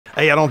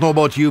Hey, I don't know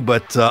about you,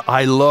 but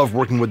I love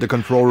working with the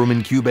control room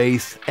in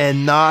Cubase,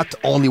 and not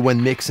only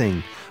when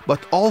mixing, but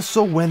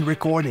also when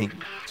recording.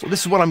 So this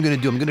is what I'm going to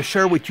do. I'm going to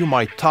share with you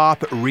my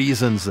top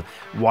reasons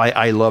why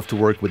I love to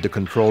work with the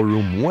control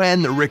room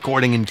when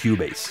recording in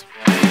Cubase.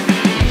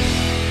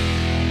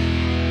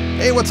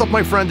 Hey, what's up,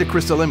 my friend?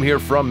 Selim here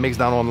from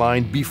Mixdown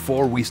Online.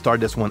 Before we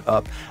start this one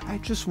up, I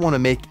just want to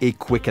make a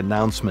quick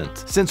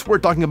announcement. Since we're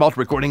talking about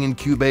recording in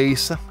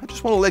Cubase, I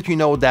just want to let you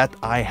know that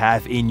I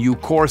have a new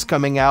course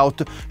coming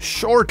out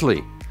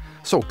shortly.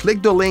 So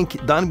click the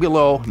link down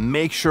below,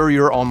 make sure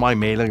you're on my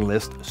mailing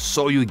list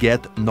so you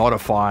get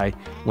notified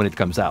when it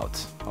comes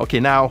out. Okay,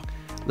 now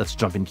let's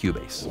jump in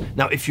Cubase.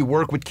 Now, if you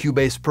work with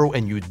Cubase Pro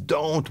and you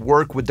don't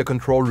work with the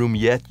control room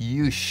yet,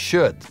 you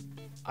should.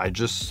 I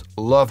just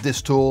love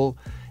this tool,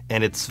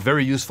 and it's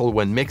very useful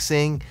when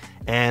mixing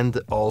and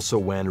also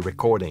when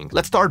recording.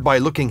 Let's start by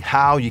looking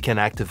how you can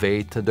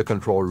activate the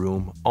control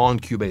room on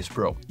Cubase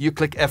Pro. You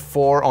click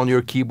F4 on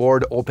your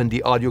keyboard, open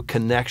the audio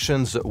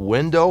connections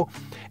window,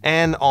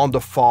 and on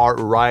the far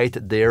right,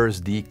 there's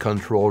the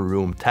control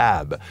room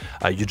tab.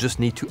 You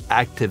just need to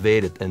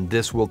activate it, and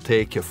this will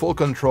take full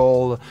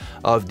control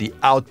of the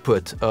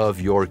output of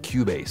your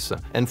Cubase.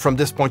 And from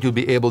this point, you'll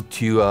be able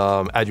to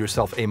add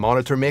yourself a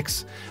monitor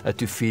mix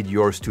to feed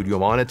your studio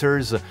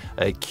monitors,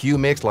 a Q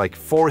mix, like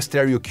 4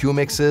 stereo Q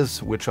mixes,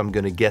 which I'm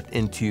gonna get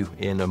into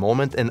in a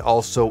moment, and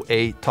also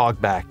a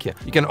Talkback.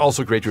 You can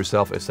also create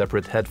yourself a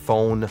separate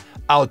headphone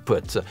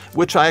output,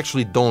 which I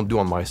actually don't do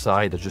on my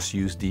side. I just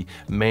use the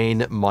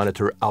main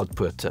monitor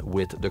output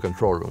with the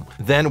control room.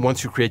 Then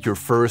once you create your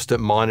first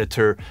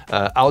monitor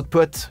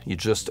output, you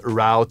just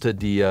route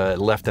the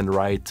left and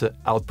right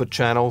output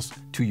channels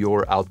to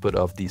your output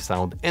of the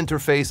sound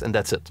interface, and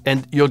that's it.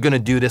 And you're gonna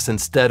do this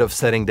instead of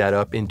setting that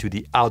up into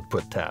the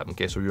output tab.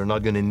 Okay, so you're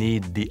not gonna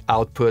need the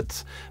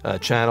output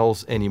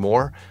channels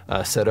anymore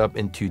set up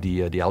into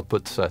the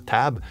output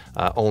tab,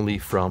 only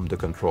from the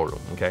control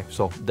room. Okay,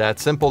 so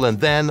that's simple. And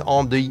then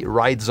on the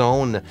right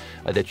zone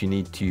that you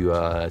need to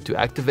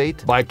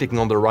activate, by clicking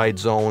on the right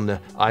zone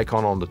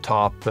icon on the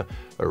top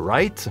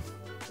right,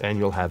 and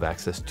you'll have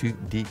access to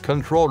the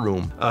control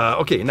room.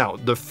 Okay, now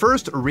the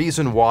first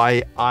reason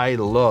why I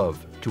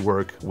love to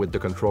work with the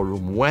control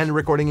room when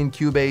recording in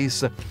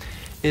Cubase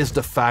is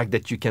the fact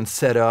that you can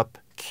set up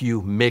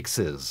Q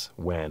mixes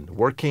when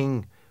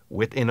working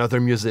with another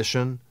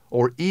musician,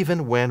 or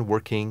even when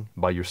working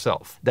by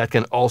yourself. That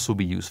can also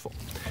be useful.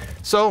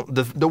 So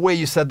the way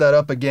you set that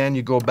up, again,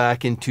 you go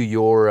back into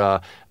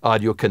your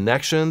audio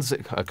connections,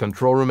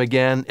 control room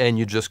again, and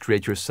you just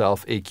create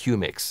yourself a Q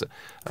mix.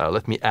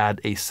 Let me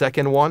add a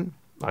second one.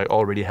 I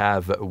already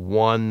have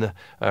one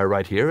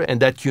right here,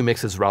 and that Q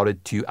mix is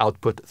routed to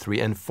output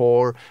 3 and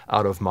 4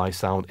 out of my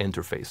sound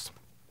interface.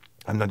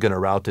 I'm not going to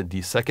route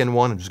the second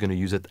one, I'm just going to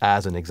use it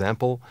as an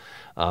example.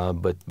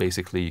 But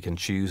basically you can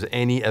choose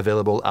any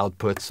available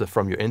outputs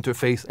from your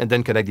interface and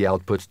then connect the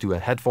outputs to a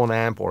headphone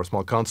amp or a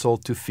small console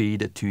to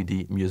feed to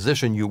the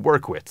musician you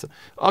work with.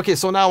 Okay,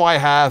 so now I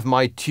have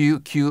my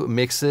 2 Q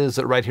mixes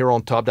right here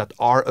on top that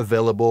are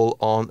available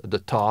on the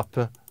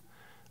top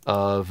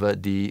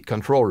of the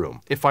control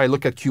room. If I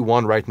look at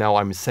Q1 right now,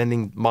 I'm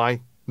sending my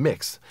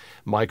mix,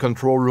 my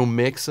control room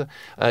mix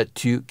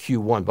to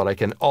Q1, but I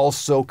can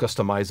also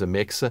customize a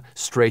mix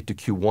straight to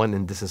Q1,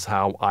 and this is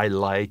how I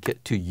like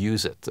to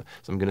use it. So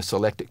I'm going to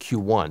select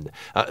Q1.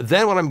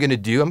 Then what I'm going to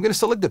do, I'm going to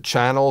select the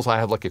channels. I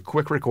have like a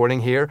quick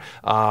recording here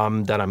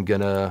that I'm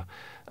going to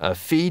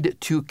feed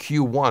to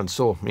Q1.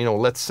 So, you know,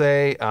 let's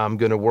say I'm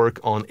going to work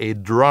on a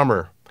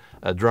drummer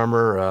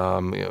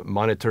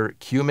monitor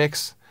Q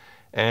mix,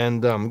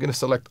 and I'm going to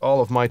select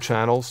all of my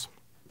channels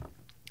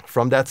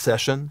from that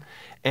session.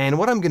 And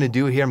what I'm going to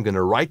do here, I'm going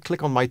to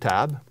right-click on my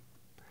tab,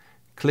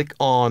 click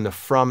on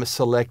From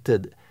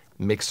Selected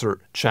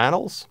Mixer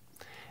Channels,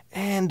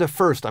 and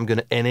first I'm going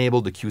to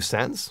enable the Q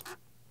Sense.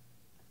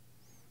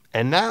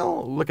 And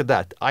now, look at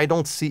that, I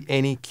don't see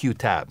any Q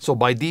tab. So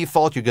by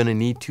default, you're going to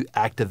need to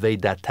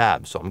activate that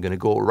tab. So I'm going to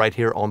go right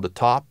here on the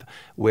top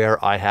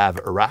where I have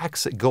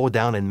racks, go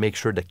down and make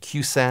sure that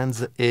Q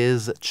Sense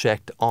is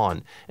checked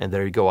on. And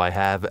there you go, I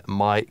have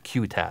my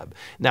Q tab.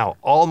 Now,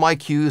 all my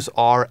Qs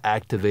are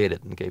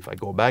activated. Okay, if I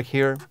go back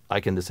here,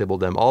 I can disable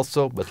them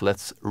also, but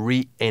let's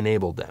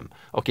re-enable them.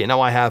 Okay, now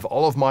I have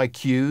all of my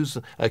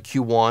Qs,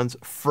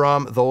 Q1s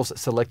from those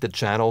selected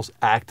channels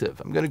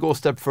active. I'm going to go a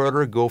step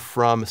further, go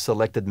from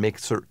selected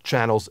mixer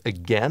channels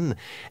again,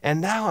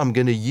 and now I'm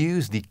going to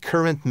use the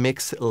current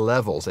mix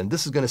levels, and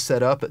this is going to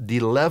set up the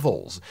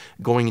levels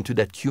going into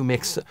that Q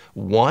mix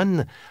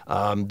 1,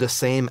 the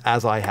same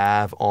as I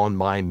have on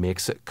my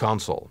mix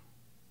console.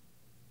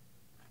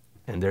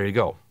 And there you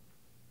go.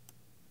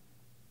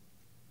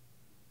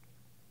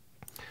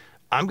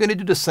 I'm going to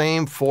do the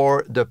same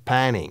for the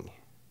panning.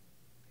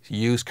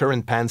 Use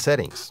current pan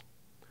settings.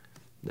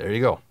 There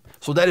you go.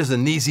 So that is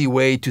an easy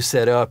way to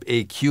set up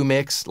a Q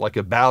mix, like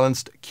a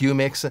balanced Q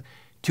mix,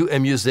 to a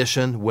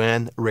musician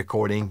when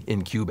recording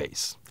in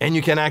Cubase. And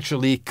you can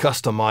actually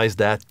customize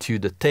that to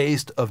the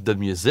taste of the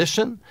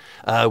musician,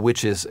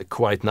 which is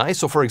quite nice.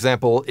 So for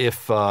example,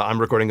 if I'm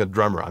recording a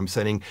drummer, I'm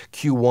setting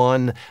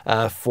Q1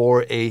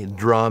 for a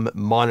drum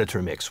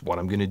monitor mix. What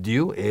I'm going to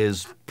do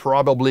is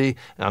probably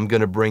I'm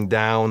going to bring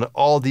down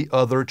all the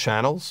other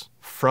channels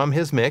from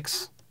his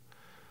mix.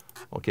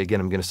 Okay, again,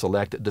 I'm going to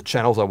select the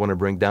channels I want to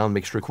bring down,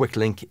 make sure quick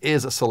link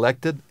is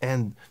selected,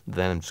 and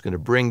then I'm just going to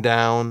bring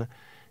down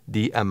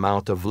the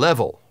amount of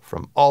level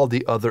from all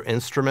the other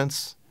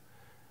instruments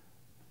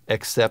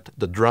except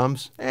the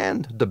drums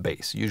and the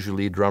bass.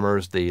 Usually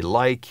drummers, they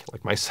like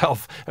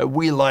myself,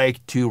 we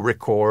like to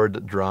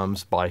record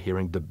drums by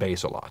hearing the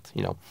bass a lot,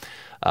 you know,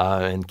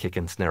 and kick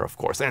and snare, of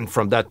course. And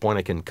from that point,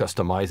 I can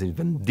customize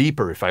even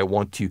deeper if I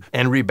want to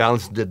and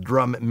rebalance the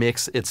drum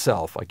mix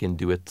itself. I can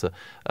do it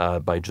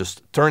by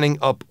just turning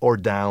up or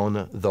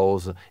down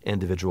those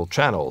individual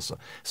channels.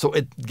 So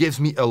it gives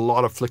me a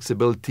lot of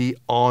flexibility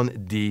on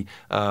the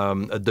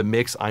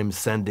mix I'm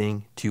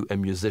sending to a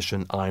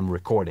musician I'm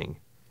recording,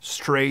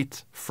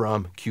 straight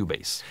from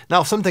Cubase.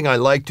 Now, something I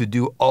like to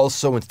do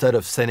also, instead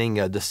of sending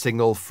the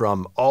signal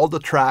from all the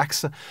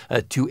tracks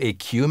to a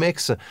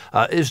Q-mix,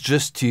 is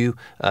just to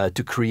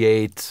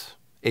create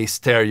a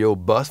stereo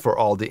bus for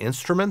all the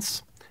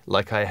instruments,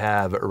 like I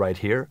have right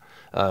here,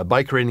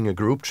 by creating a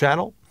group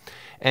channel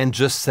and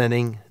just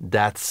sending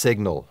that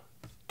signal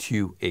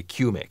to a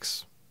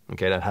Q-mix.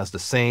 Okay, that has the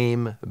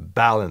same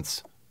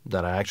balance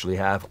that I actually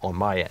have on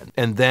my end.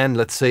 And then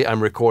let's say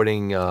I'm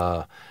recording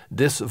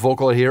this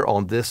vocal here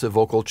on this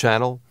vocal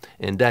channel.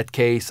 In that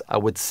case, I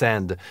would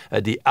send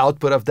the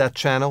output of that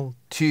channel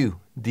to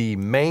the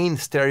main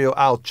stereo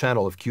out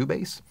channel of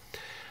Cubase.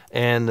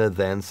 And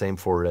then same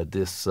for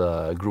this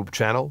group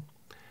channel.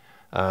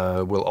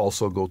 Will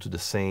also go to the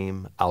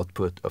same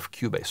output of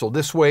Cubase. So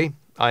this way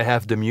I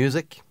have the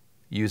music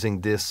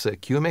using this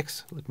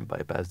Q-mix. Let me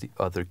bypass the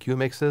other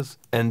Q-mixes.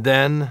 And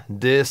then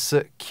this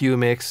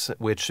Q-mix,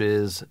 which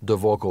is the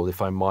vocal if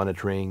I'm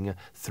monitoring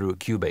through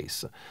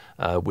Cubase,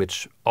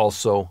 which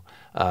also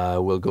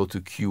will go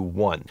to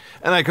Q1.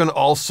 And I can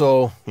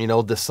also, you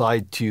know,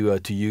 decide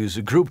to use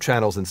group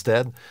channels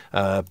instead,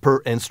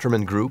 per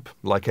instrument group,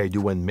 like I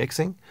do when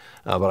mixing.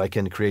 But I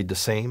can create the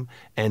same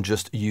and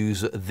just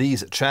use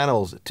these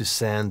channels to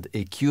send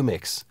a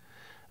Q-mix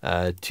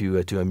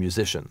to a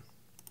musician.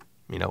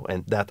 You know,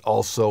 and that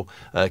also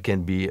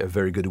can be a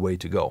very good way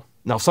to go.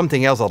 Now,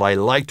 something else that I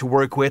like to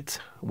work with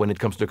when it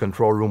comes to the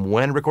control room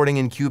when recording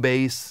in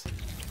Cubase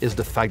is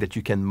the fact that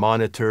you can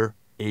monitor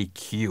a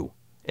cue,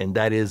 and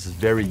that is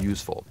very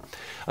useful.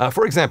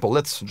 For example,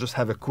 let's just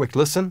have a quick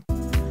listen. I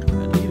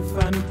need to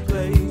find a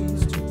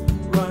place to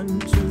run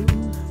to,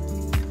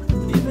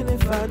 even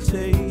if I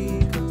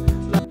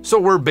take. So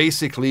we're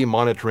basically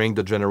monitoring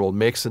the general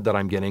mix that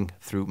I'm getting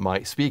through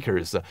my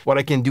speakers. What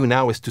I can do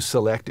now is to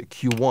select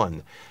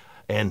Q1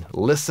 and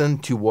listen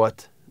to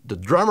what the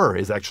drummer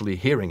is actually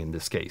hearing in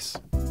this case.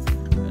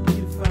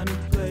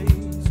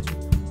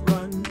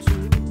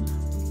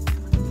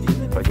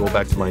 If I go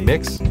back to my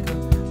mix,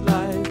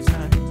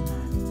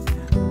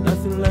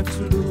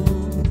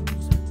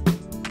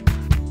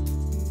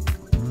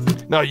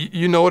 now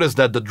you notice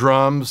that the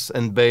drums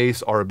and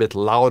bass are a bit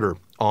louder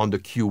on the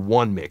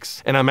Q1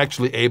 mix. And I'm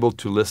actually able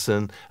to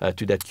listen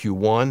to that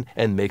Q1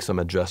 and make some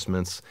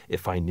adjustments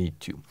if I need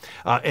to.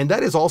 And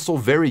that is also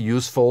very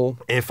useful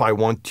if I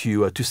want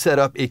to set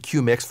up a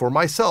Q mix for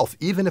myself,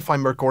 even if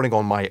I'm recording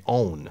on my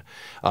own.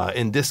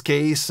 In this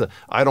case,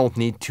 I don't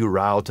need to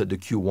route the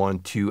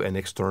Q1 to an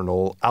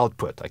external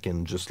output. I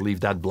can just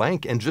leave that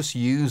blank and just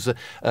use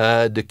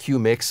the Q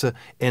mix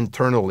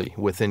internally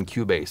within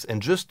Cubase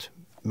and just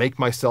make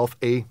myself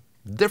a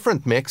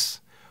different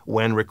mix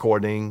when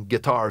recording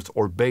guitars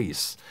or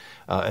bass,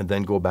 and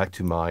then go back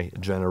to my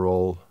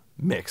general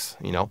mix,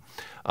 you know.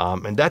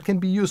 And that can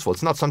be useful.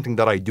 It's not something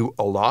that I do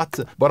a lot,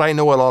 but I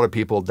know a lot of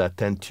people that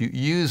tend to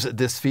use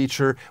this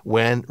feature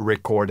when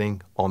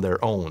recording on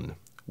their own,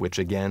 which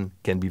again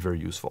can be very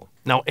useful.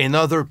 Now,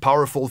 another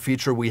powerful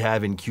feature we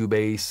have in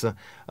Cubase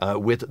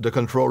with the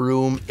control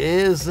room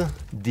is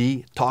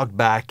the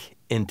Talkback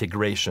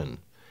integration,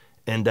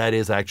 and that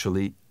is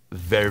actually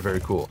very, very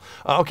cool.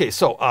 Okay,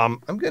 so I'm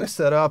going to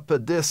set up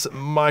this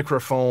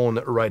microphone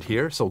right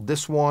here. So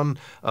this one,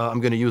 I'm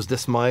going to use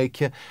this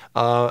mic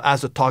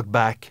as a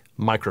Talkback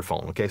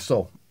microphone. Okay,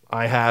 so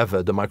I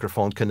have the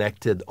microphone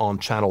connected on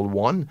channel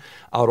 1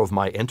 out of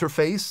my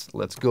interface.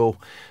 Let's go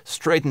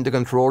straight into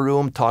control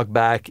room.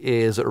 Talkback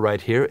is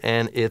right here,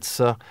 and it's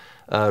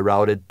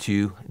routed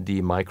to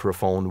the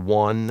microphone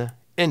 1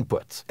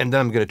 input. And then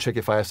I'm going to check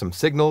if I have some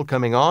signal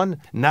coming on.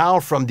 Now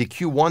from the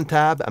Q1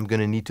 tab, I'm going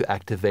to need to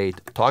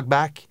activate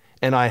Talkback,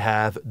 and I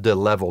have the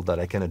level that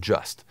I can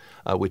adjust,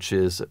 which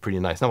is pretty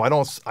nice. Now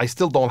I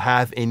still don't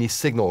have any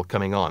signal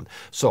coming on.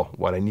 So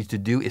what I need to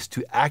do is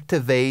to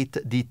activate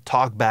the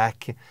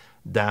Talkback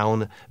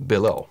down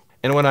below.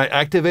 And when I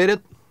activate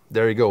it,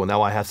 there you go.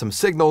 Now I have some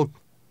signal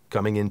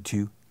coming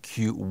into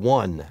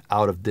Q1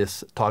 out of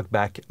this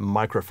Talkback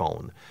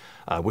microphone.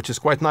 which is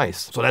quite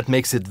nice. So that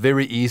makes it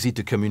very easy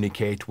to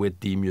communicate with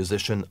the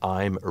musician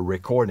I'm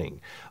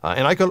recording.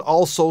 And I can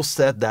also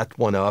set that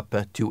one up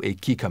to a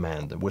key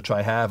command, which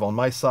I have on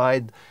my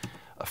side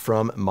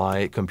from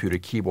my computer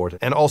keyboard,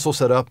 and also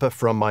set up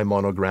from my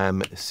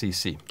Monogram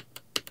CC,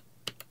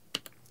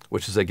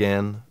 which is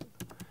again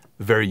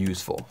very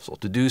useful. So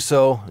to do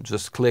so,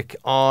 just click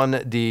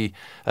on the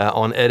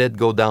on Edit,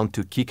 go down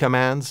to Key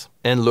Commands,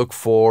 and look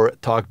for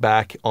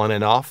Talkback on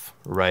and off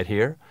right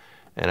here.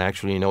 And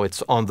actually,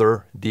 it's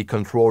under the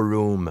Control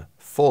Room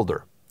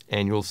folder,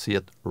 and you'll see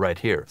it right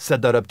here.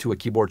 Set that up to a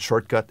keyboard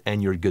shortcut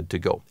and you're good to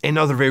go.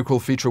 Another very cool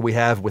feature we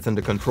have within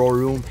the control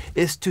room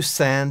is to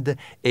send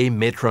a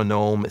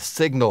metronome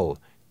signal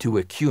to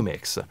a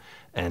QMix.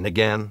 And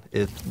again,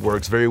 it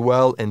works very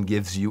well and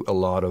gives you a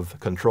lot of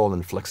control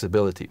and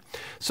flexibility.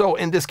 So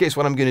in this case,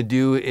 what I'm going to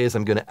do is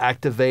I'm going to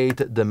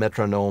activate the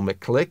metronome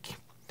click,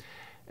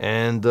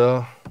 and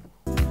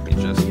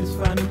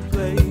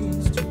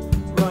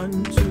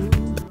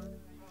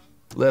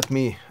let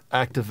me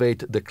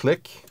activate the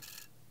click.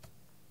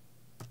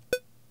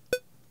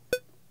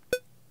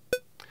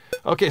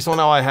 Okay, so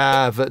now I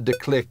have the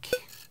click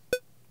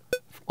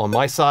on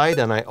my side,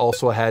 and I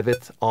also have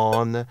it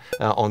on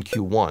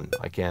Q1.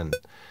 I can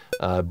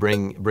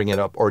bring it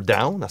up or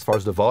down as far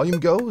as the volume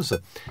goes,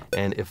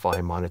 and if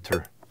I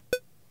monitor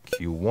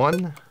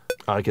Q1,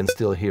 I can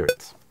still hear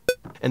it.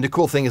 And the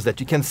cool thing is that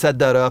you can set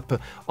that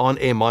up on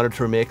a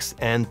monitor mix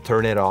and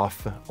turn it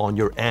off on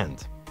your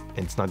end, and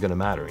it's not going to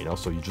matter,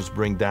 So you just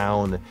bring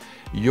down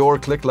your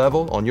click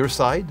level on your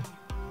side,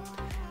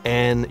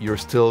 and you're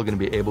still going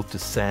to be able to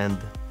send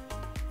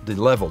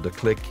the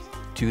click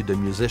to the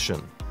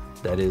musician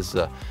that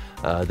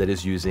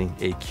is using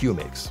a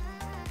QMix.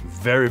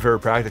 Very, very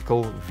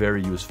practical,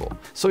 very useful.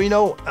 So,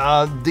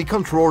 the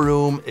control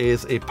room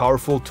is a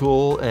powerful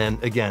tool,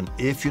 and again,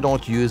 if you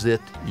don't use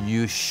it,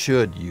 you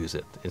should use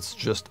it. It's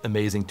just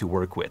amazing to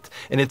work with.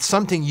 And it's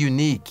something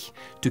unique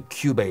to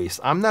Cubase.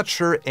 I'm not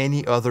sure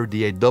any other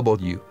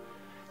DAW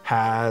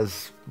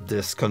has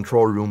this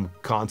control room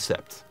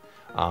concept,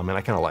 and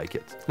I kind of like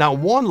it. Now,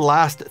 one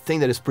last thing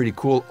that is pretty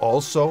cool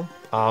also,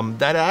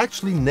 that I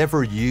actually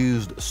never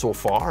used so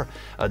far,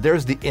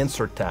 there's the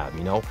insert tab.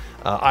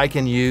 I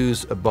can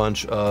use a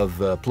bunch of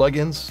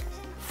plugins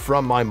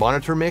from my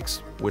monitor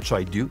mix, which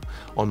I do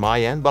on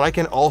my end, but I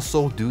can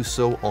also do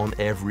so on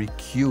every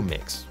Q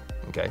mix.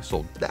 Okay,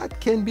 so that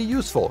can be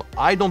useful.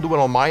 I don't do it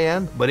on my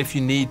end, but if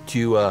you need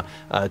to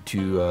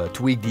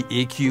tweak the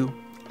EQ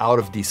out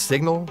of the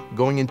signal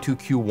going into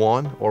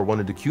Q1 or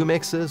one of the Q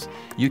mixes,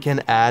 you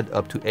can add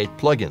up to 8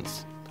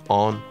 plugins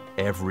on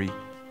every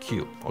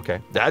Q.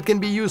 Okay, that can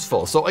be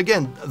useful. So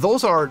again,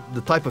 those are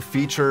the type of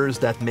features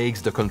that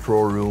makes the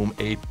control room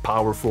a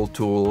powerful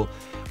tool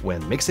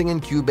when mixing in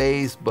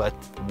Cubase, but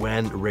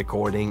when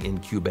recording in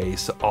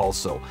Cubase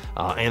also.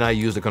 And I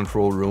use the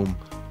control room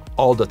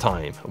all the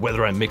time,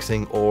 whether I'm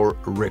mixing or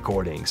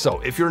recording.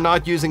 So if you're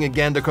not using,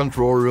 again, the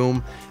control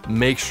room,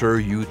 make sure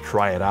you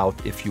try it out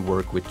if you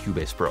work with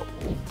Cubase Pro.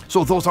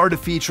 So those are the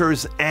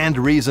features and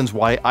reasons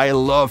why I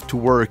love to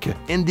work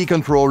in the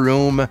control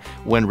room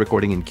when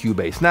recording in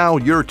Cubase. Now,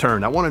 your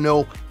turn. I want to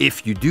know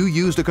if you do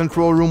use the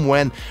control room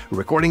when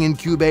recording in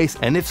Cubase,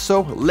 and if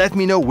so, let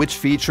me know which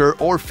feature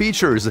or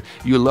features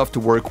you love to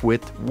work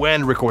with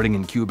when recording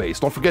in Cubase.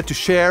 Don't forget to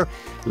share,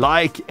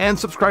 like, and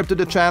subscribe to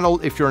the channel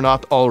if you're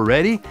not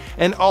already.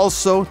 And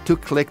also to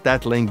click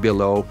that link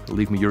below,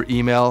 leave me your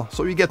email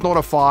so you get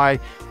notified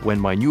when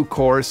my new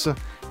course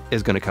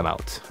is going to come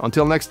out.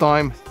 Until next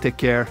time, take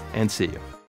care and see you.